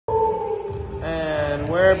And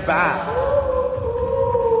we're back.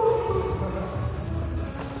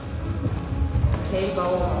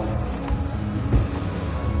 Cable.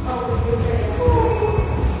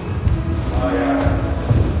 Oh yeah.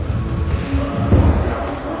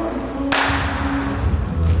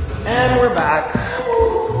 And we're back.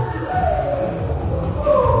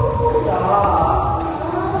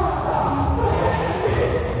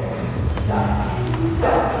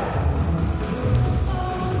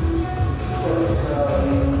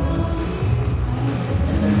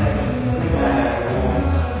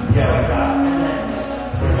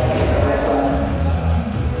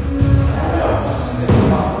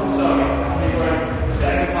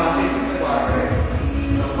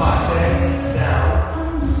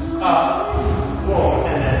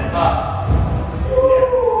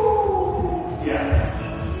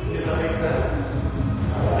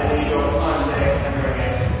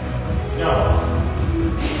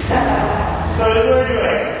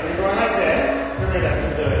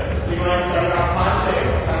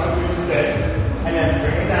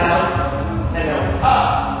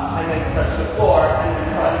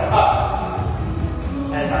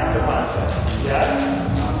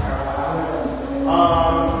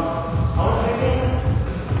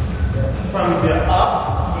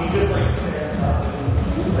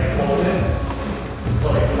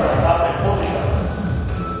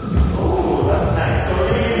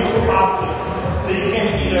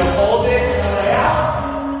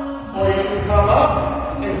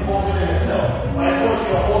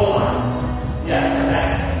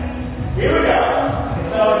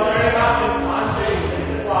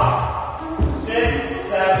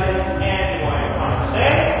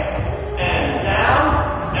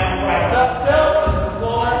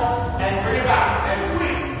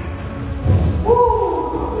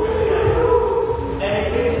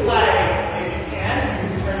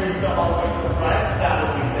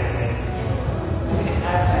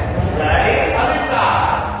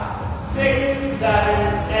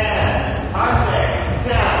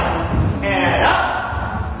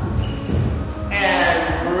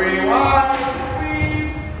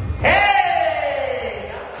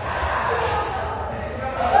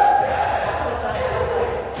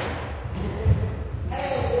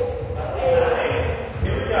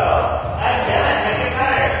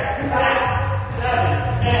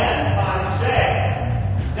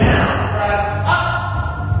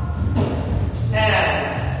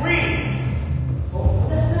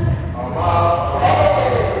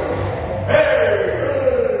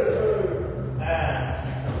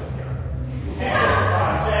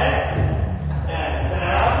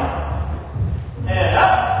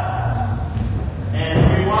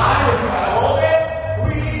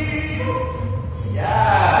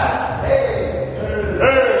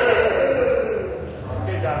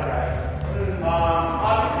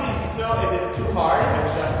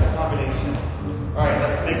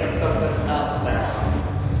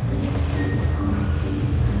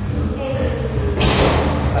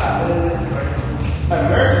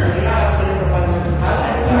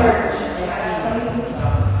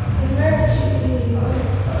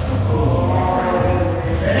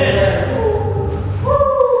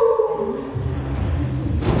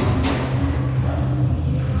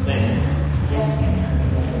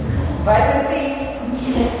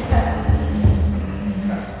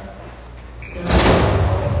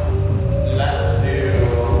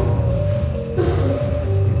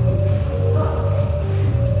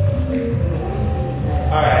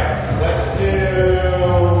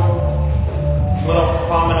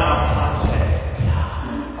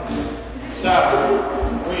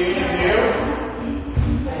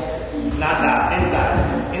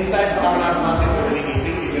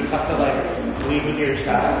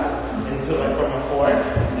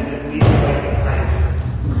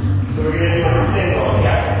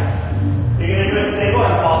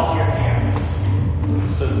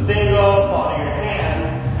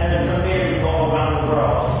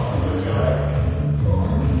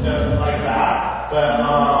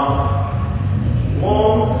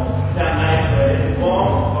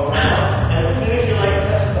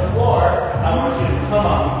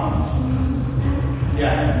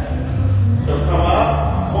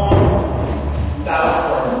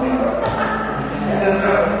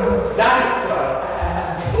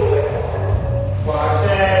 Watch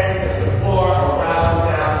it, touch the floor, around,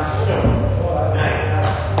 down, shoot. Nice.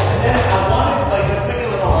 And then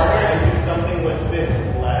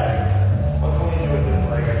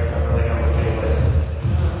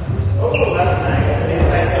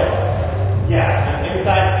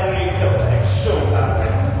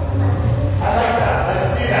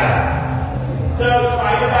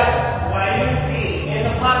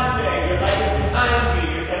planche. Your leg is behind you.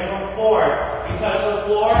 You're starting to go forward. You touch the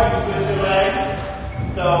floor, you switch your legs.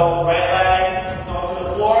 So right leg going to the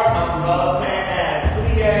floor, umbrella plant and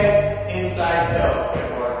plie, inside toe. Good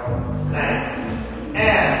for us. Nice.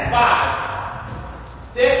 And 5,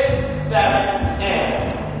 6, 7, and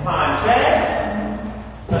planche.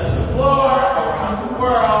 Touch the floor, around the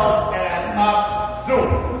world, and up, zoom.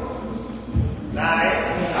 Nice.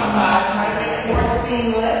 Not bad. Try to make it more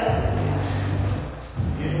seamless.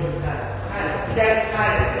 You guys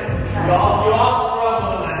kind of did. You all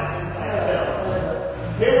struggle in that inside toe.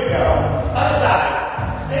 Here we go. Other side.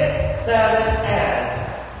 6, 7, and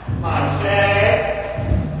planche,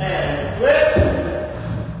 and switch,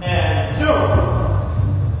 and zoom.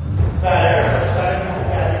 Better. Let's try to get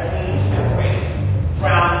together, team.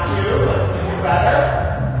 Round 2. Let's do it better.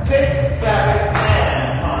 6, 7, and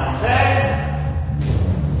planche,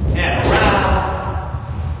 and around,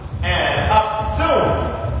 and up, zoom.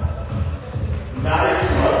 Not even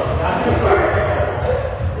close. Not even close.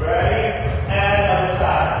 Ready? And other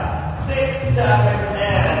side. 6, 7,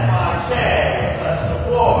 and planche. Touch the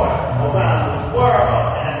floor. Around the world.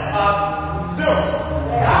 And up. Zoom.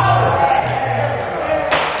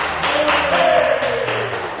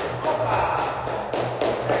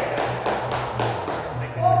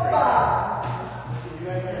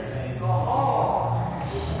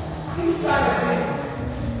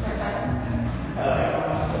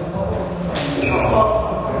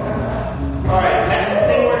 Alright, next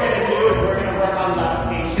thing we're going to do is we're going to work on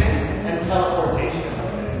levitation and teleportation.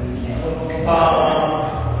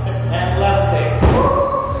 And levitate.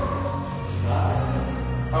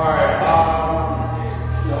 Alright,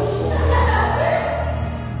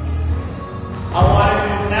 I want to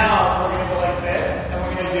do now, we're going to go like this, and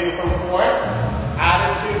we're going to do from fourth,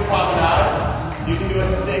 attitude promenade. You can do a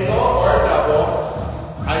single or a double.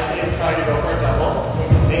 I say try to go for a double.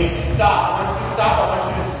 Then you stop. Once you stop, I want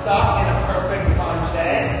you to stop in a perfect planche.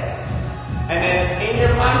 And then in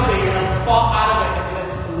your planche, you're going to fall out of it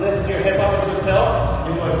and lift your hip up into a tilt.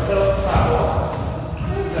 And do a tilt travel.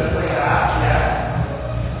 Just like that, yes.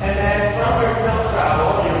 And then from your tilt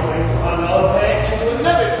travel, you're going to unload it and do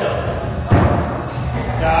another tilt.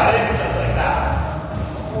 Got it? Just like that.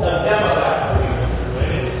 So demo that for you, Mr.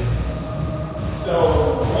 Wade. So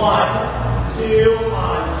 1, 2,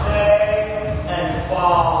 planche, and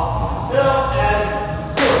fall, tilt, and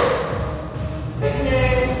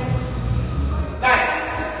singing. Nice.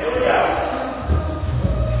 Here we go.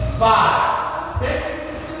 5, 6,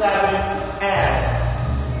 7, and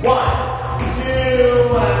 1, 2,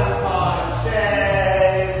 and planche,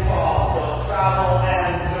 fall, tilt, travel,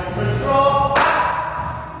 and zoom control.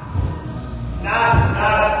 Not,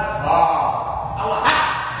 ball. I want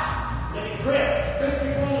Let me crisp. Crispy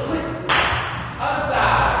clean. Other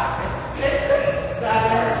side. 6,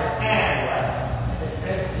 7, and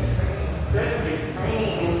crispy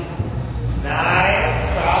cream. Nice.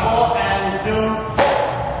 Travel and zoom.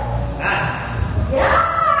 Nice. Yeah!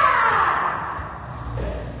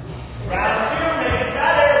 Round 2, make it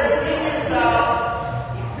better. Repeat yourself.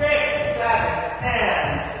 6, 7,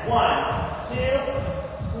 and 1, 2.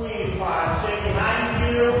 Squeeze planche behind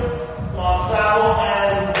you. Small travel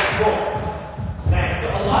and boom. Nice. So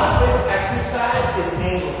a lot of this exercise is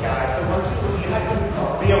angles, guys. So once you have to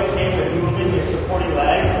be okay with moving your supporting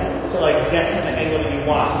leg to like get to the angle that you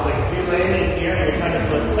want. Like if you're landing here and you're trying to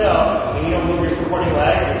flip tilt and you don't move your supporting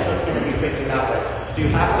leg, your tilt's going to be facing that way. So you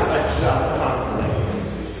have to adjust constantly.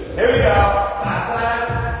 Here we go. Last time.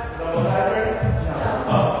 Double side turns.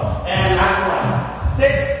 Oh. And last one.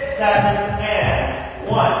 6, 7, and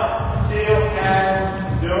 1, 2, and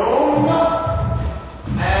zoom.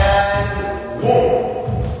 And boom.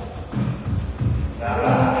 Not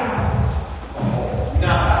bad.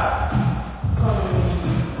 Not bad.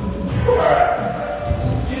 Alright.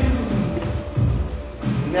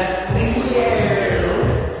 Next thing here.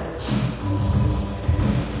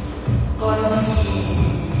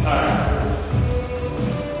 Alright.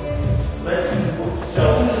 Let's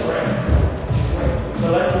So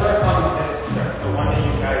let's work on this trick, the one that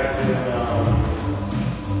you guys do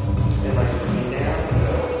in like the team dance,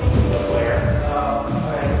 the flare.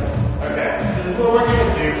 Okay, so this is what we're going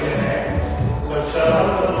to do today. So show them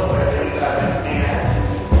the little flare, 7, and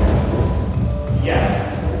yes.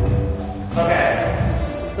 Okay,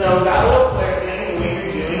 so that little flare thing, the way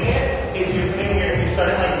you're doing it is you're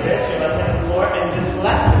starting like this, your left hand on the floor, and this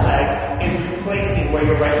left leg is replacing where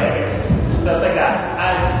your right leg is. Just like that.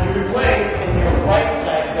 As you replace, and your right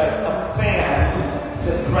leg does a fan to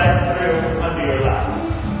thread through under your left.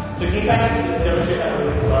 So can you kind of demonstrate that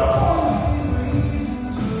really slow?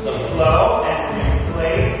 So slow, and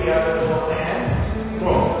replace the other little fan.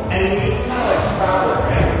 Boom.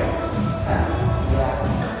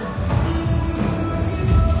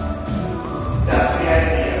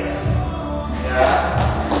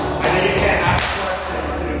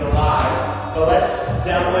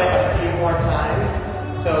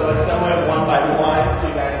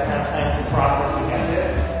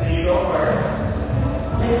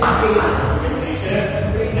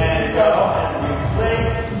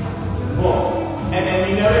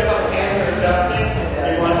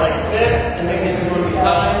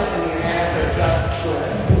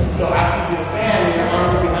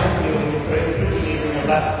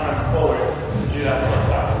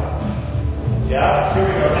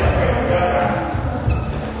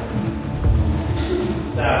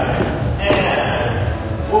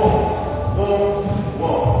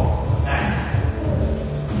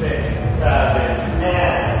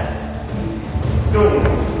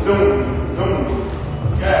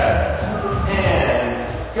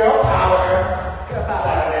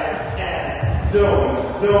 zoom,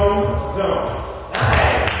 zoom, zoom.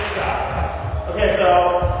 Nice, good job. Okay, so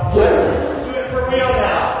let's do it for real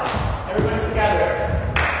now. Everybody together.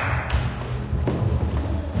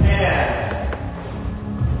 And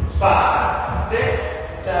 5, 6,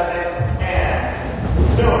 7, and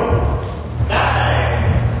zoom.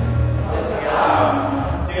 Nice. Good job.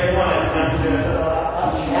 Do you guys want to attempt to do it?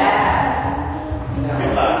 Yeah.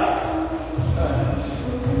 Good luck.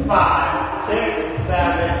 5, 6,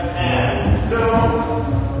 7, and zoom.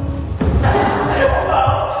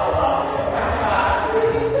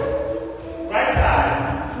 Right side.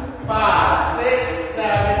 5, 6, 7,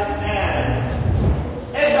 and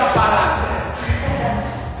echa para adelante.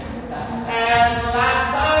 And last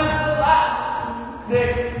time to the left.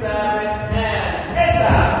 6, 7, and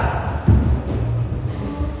echa.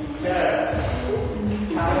 Good.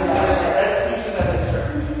 Let's see each other picture.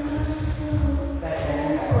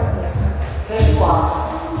 Fish walk.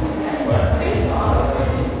 What? Fish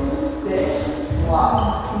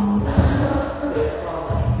walks.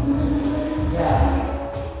 Yeah.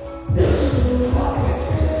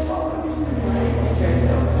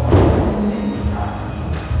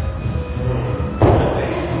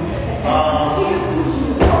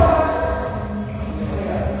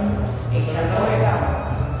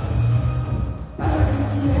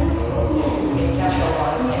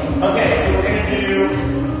 Okay, so we're going to do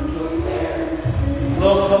a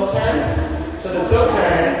little tilt turn. So the tilt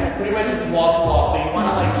turn pretty much is wall to wall. So you want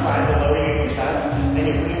to like try to lower your chest and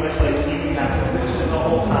you pretty much like keep that position the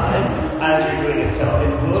whole time as you're doing it. So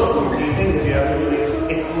it's a little confusing because you have to really,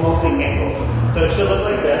 it's mostly angled. So it should look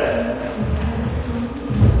like this.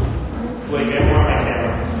 Wait, get more of my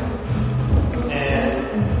camera. And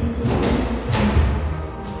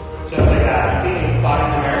just like that. You see me spotting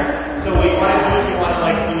the mirror? So what you want to do is you want to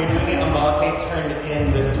like, when you're doing it, turn in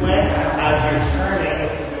this way as you're turning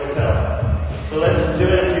to do a tilt. So let's do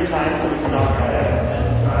it a few times so we can all try it.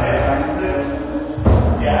 And try it, practice it.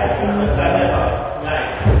 Yes, lift that hip up.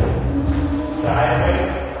 Nice. Sideways.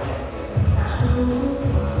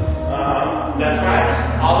 That's right.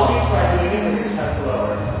 All of you try doing it with your chest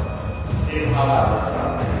lower. See how that works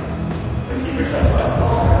out. But keep your chest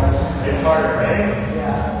low. It's harder, right?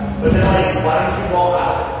 Yeah. But then like, why don't you roll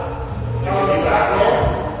out? Can you do back roll?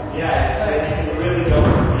 Yeah, then you can really go.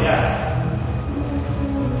 Yes.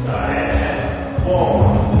 And boom.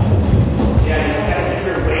 Yeah, you just gotta keep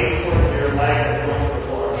your weight towards your leg that's going to the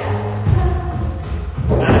floor.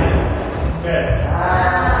 Nice. Good.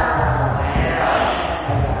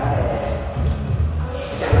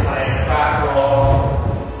 Back roll.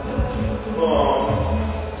 Boom.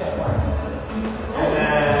 And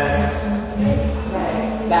then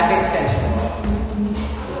back extension.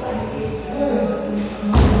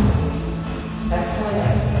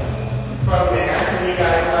 from there, can you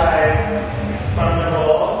guys from the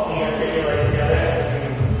roll, you guys get your legs together and you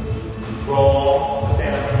can roll,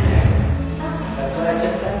 stand up on your hands. That's what I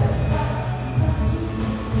just said.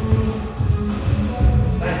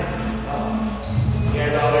 Nice. You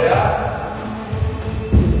guys all the way up?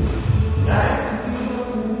 Nice.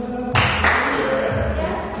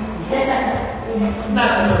 Good. It's not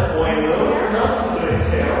just a boy move, girls can do it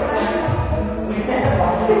too.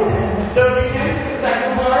 So if you can do the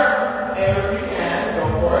second part, and if you can, go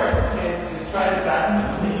for it. And just try the best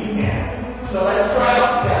that you can. So let's try it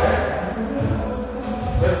all together.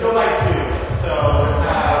 Let's go by two. So let's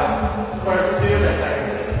have first two, then second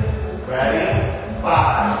two. Ready?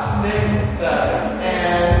 5, 6, 7,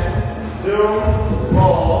 and zoom,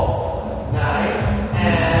 roll. Nice.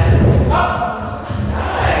 And up.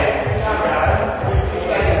 Nice. Good job, guys. Here's the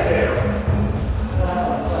second two.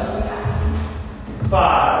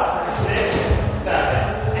 5, 6,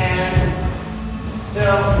 7, and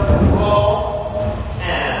tilt, roll,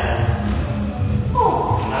 and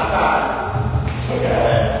not bad. Okay.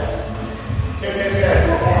 Good.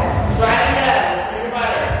 Try it again. Let's make it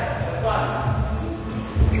better. That's fun.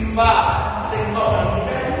 5, 6, oh, you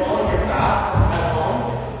guys roll your back at home.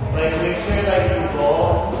 Like make sure that you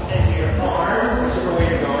roll into your arm, whichever way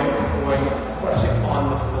you're going, is going pushing on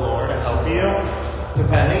the floor to help you,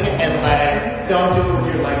 depending. And like, don't do it with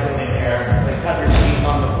your legs in the air. Like have your feet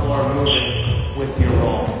on the floor moving with your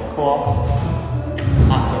roll. Cool?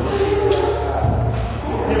 Awesome.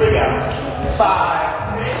 Here we go.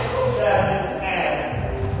 5, 6, 7, and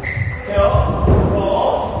tilt,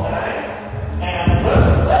 roll, nice, and push,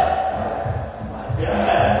 flip. Good.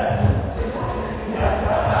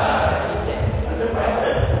 That's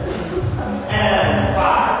impressive. And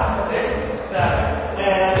 5, 6, 7,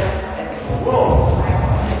 and roll,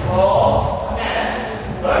 roll, and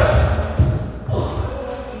push.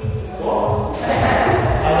 Cool.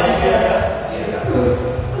 I like you.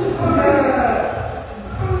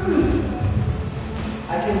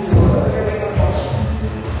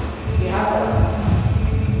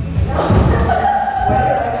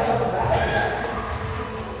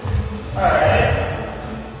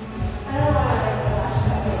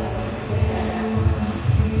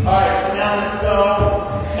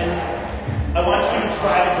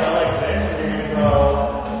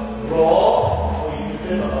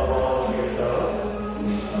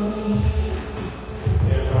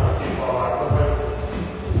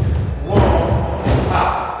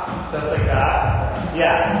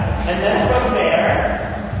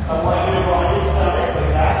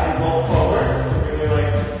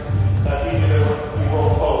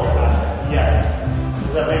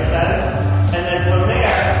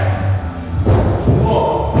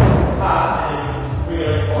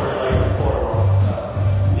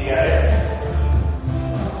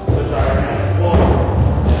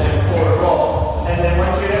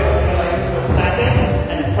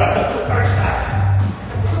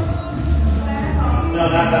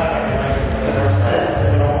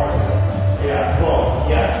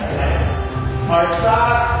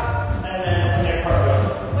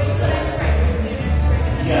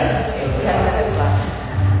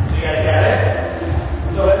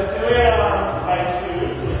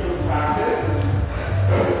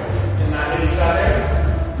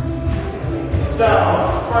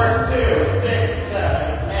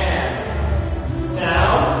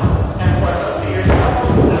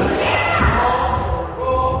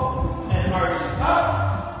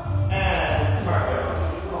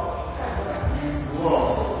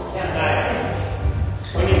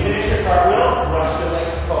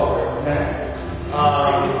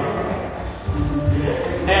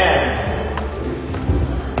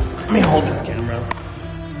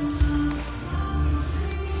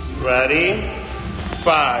 Ready?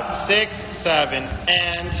 5, 6, 7,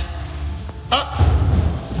 and up.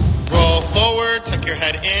 Roll forward, tuck your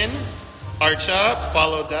head in, arch up,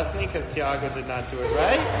 follow Destiny because Thiago did not do it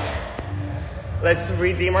right. Let's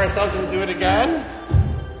redeem ourselves and do it again.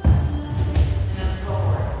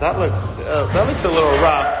 That looks a little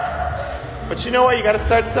rough. But you know what? You got to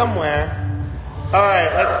start somewhere. All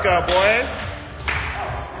right, let's go, boys.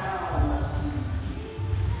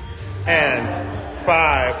 And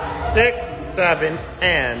 5, 6, 7,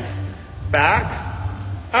 and back,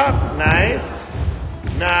 up, nice,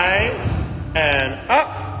 nice, and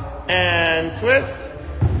up, and twist.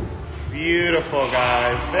 Beautiful,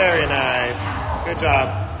 guys, very nice. Good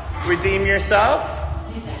job. Redeem yourself,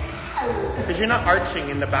 because you're not arching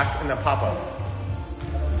in the back, in the pop-up.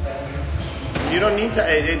 You don't need to,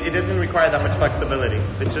 it doesn't require that much flexibility.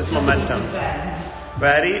 It's just momentum.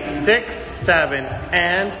 Ready? 6, 7,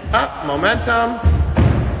 and up. Momentum.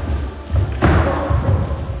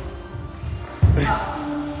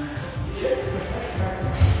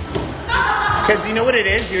 Because you know what it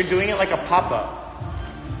is? You're doing it like a pop-up.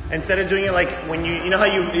 Instead of doing it like when you know how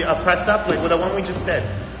you press up? Like with the one we just did,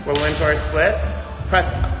 where we went to our split?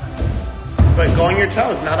 Press up. But go on your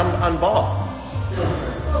toes, not on ball.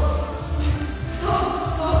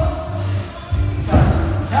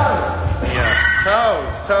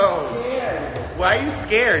 Toes. Why are you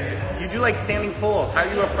scared? You do like standing fools. How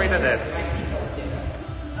are you afraid of this?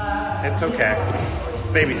 It's okay.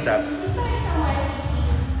 Baby steps.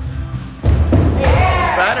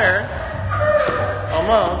 Better.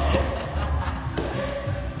 Almost.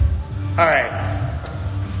 All right.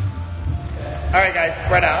 All right, guys,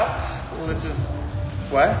 spread out. This is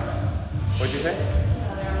what? What'd you say?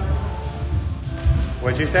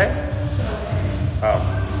 What'd you say?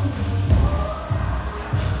 Oh.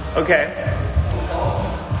 Okay.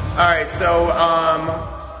 All right, so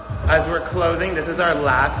as we're closing, this is our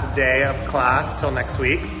last day of class till next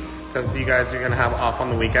week because you guys are gonna have off on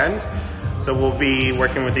the weekend. So we'll be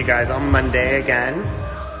working with you guys on Monday again.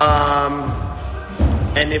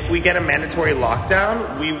 And if we get a mandatory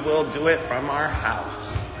lockdown, we will do it from our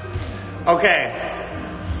house. Okay.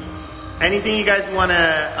 Anything you guys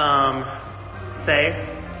wanna say?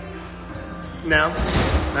 No?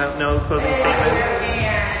 No closing statements?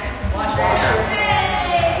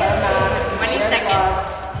 20 seconds.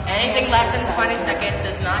 Anything less than 20 seconds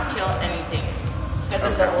does not kill anything. Because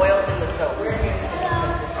of the oils in the soap.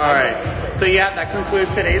 All right. So yeah, that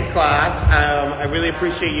concludes today's class. I really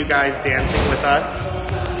appreciate you guys dancing with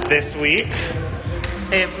us this week.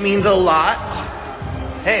 It means a lot.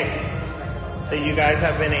 Hey, that you guys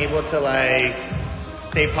have been able to like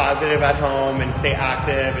stay positive at home and stay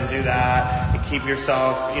active and do that and keep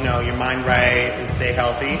yourself, you know, your mind right and stay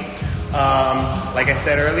healthy. Like I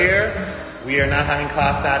said earlier, we are not having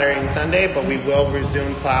class Saturday and Sunday, but we will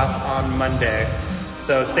resume class on Monday.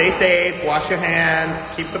 So stay safe, wash your hands,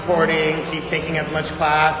 keep supporting, keep taking as much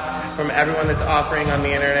class from everyone that's offering on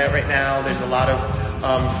the internet right now. There's a lot of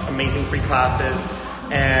amazing free classes.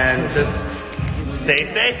 And just stay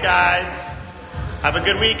safe, guys. Have a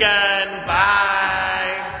good weekend. Bye.